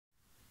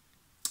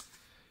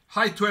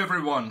Hi to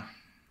everyone.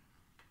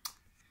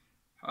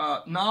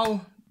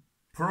 Now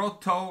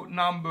proto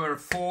number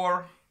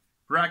 4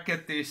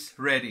 racket is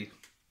ready.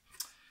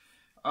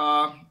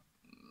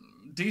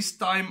 This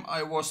time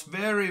I was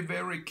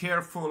very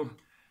careful.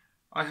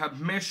 I have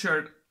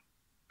measured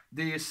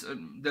this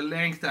the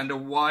length and the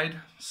wide,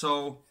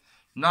 so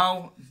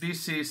now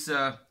this is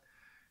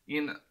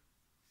in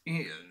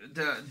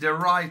the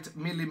right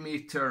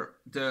millimeter,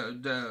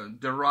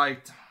 the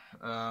right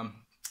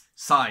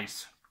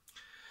size.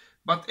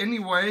 But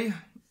anyway,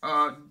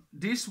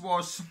 this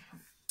was,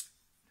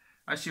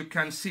 as you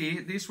can see,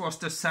 this was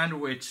the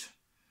sandwich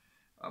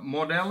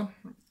model,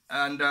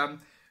 and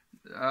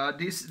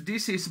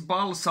this is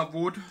balsa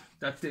wood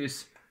that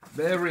is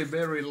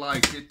very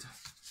light.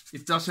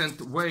 It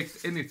doesn't weigh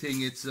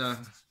anything. It's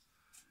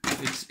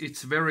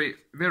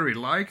very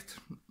light,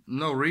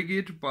 no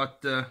rigid,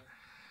 but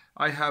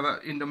I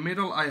have in the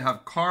middle I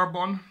have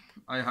carbon.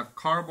 I have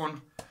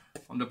carbon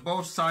on the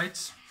both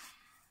sides.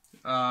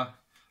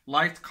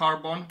 Light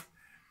carbon,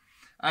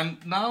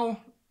 and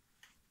now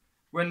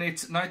when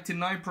it's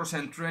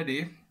 99%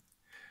 ready,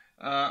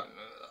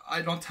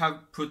 I don't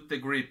have put the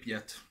grip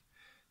yet,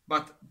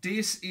 but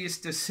this is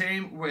the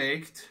same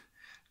weight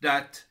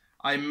that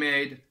I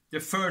made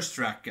the first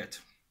racket,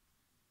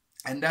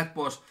 and that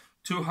was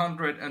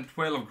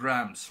 212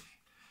 grams.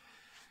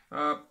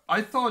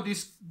 I thought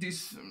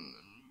this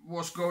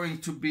was going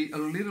to be a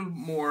little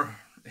more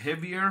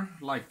heavier,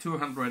 like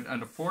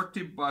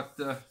 240, but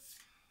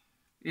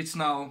it's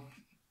now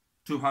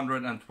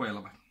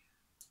 212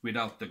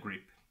 without the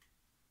grip.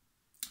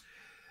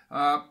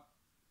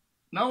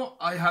 Now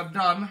I have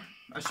done,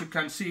 as you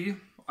can see,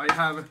 I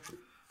have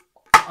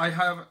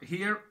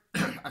here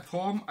at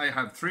home I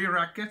have 3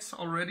 rackets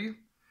already,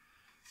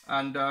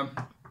 and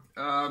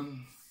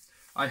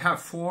I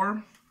have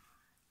 4.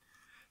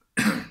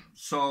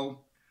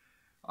 So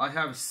I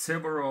have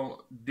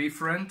several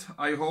different,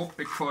 I hope,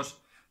 because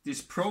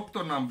this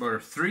proto number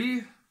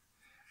 3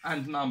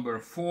 and number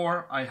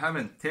 4 I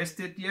haven't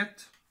tested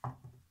yet.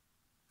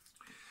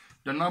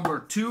 The number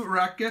 2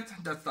 racket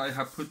that I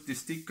have put the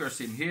stickers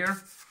in here,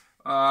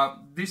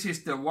 this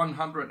is the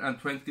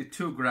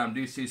 122 gram.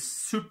 This is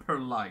super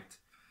light,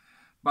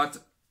 but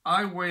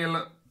I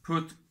will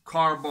put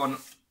carbon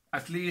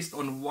at least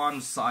on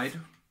one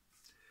side.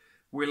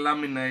 We'll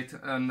laminate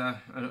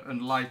a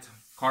light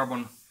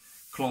carbon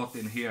cloth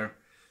in here,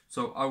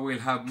 so I will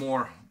have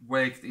more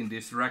weight in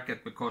this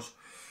racket, because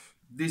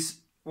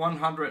this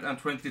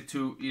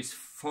 122 is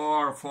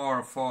far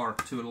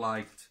too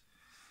light.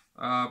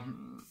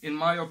 In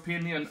my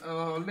opinion,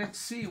 let's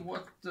see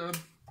what,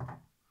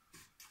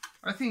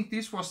 I think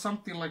this was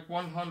something like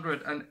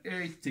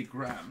 180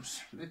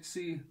 grams. Let's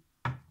see.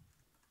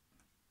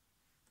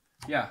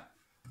 Yeah,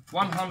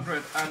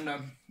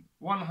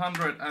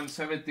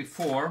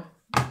 174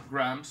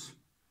 grams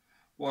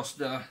was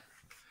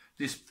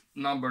this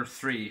number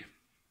 3.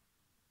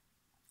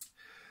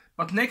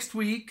 But next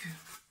week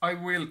I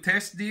will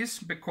test this,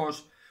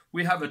 because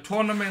we have a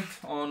tournament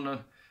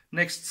on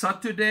next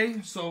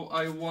Saturday, so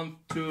I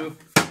want to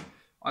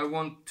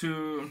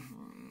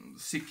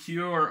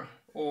secure,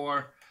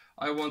 or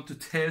I want to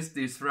test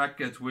this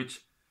racket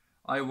which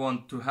I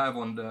want to have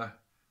on the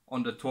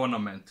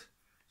tournament.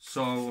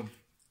 So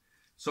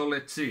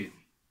let's see.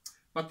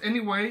 But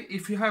anyway,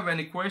 if you have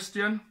any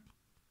question,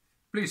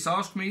 please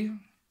ask me,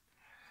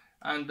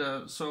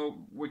 and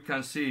so we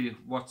can see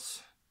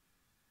what's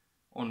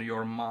on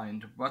your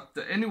mind. But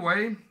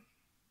anyway,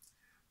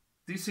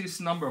 this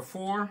is number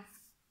 4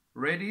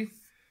 ready.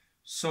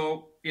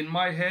 So in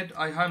my head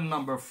I have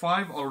number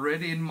 5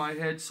 already in my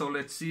head, so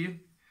let's see.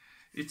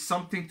 It's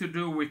something to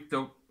do with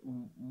the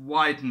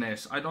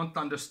wideness. I don't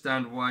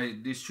understand why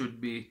this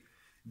should be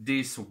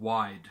this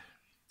wide.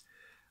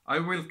 I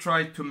will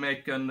try to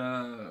make a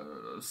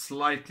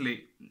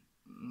slightly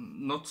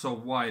not so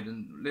wide, a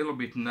little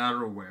bit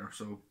narrower,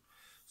 so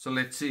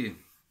let's see.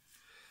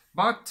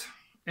 But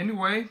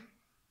anyway,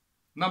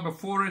 number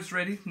 4 is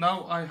ready.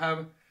 Now I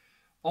have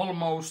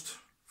almost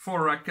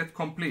 4 racket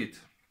complete.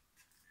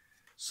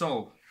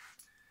 So,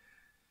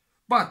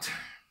 but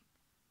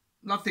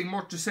nothing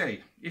more to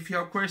say. If you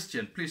have a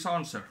question, please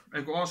ask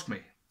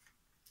me.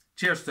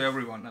 Cheers to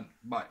everyone, and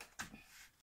bye.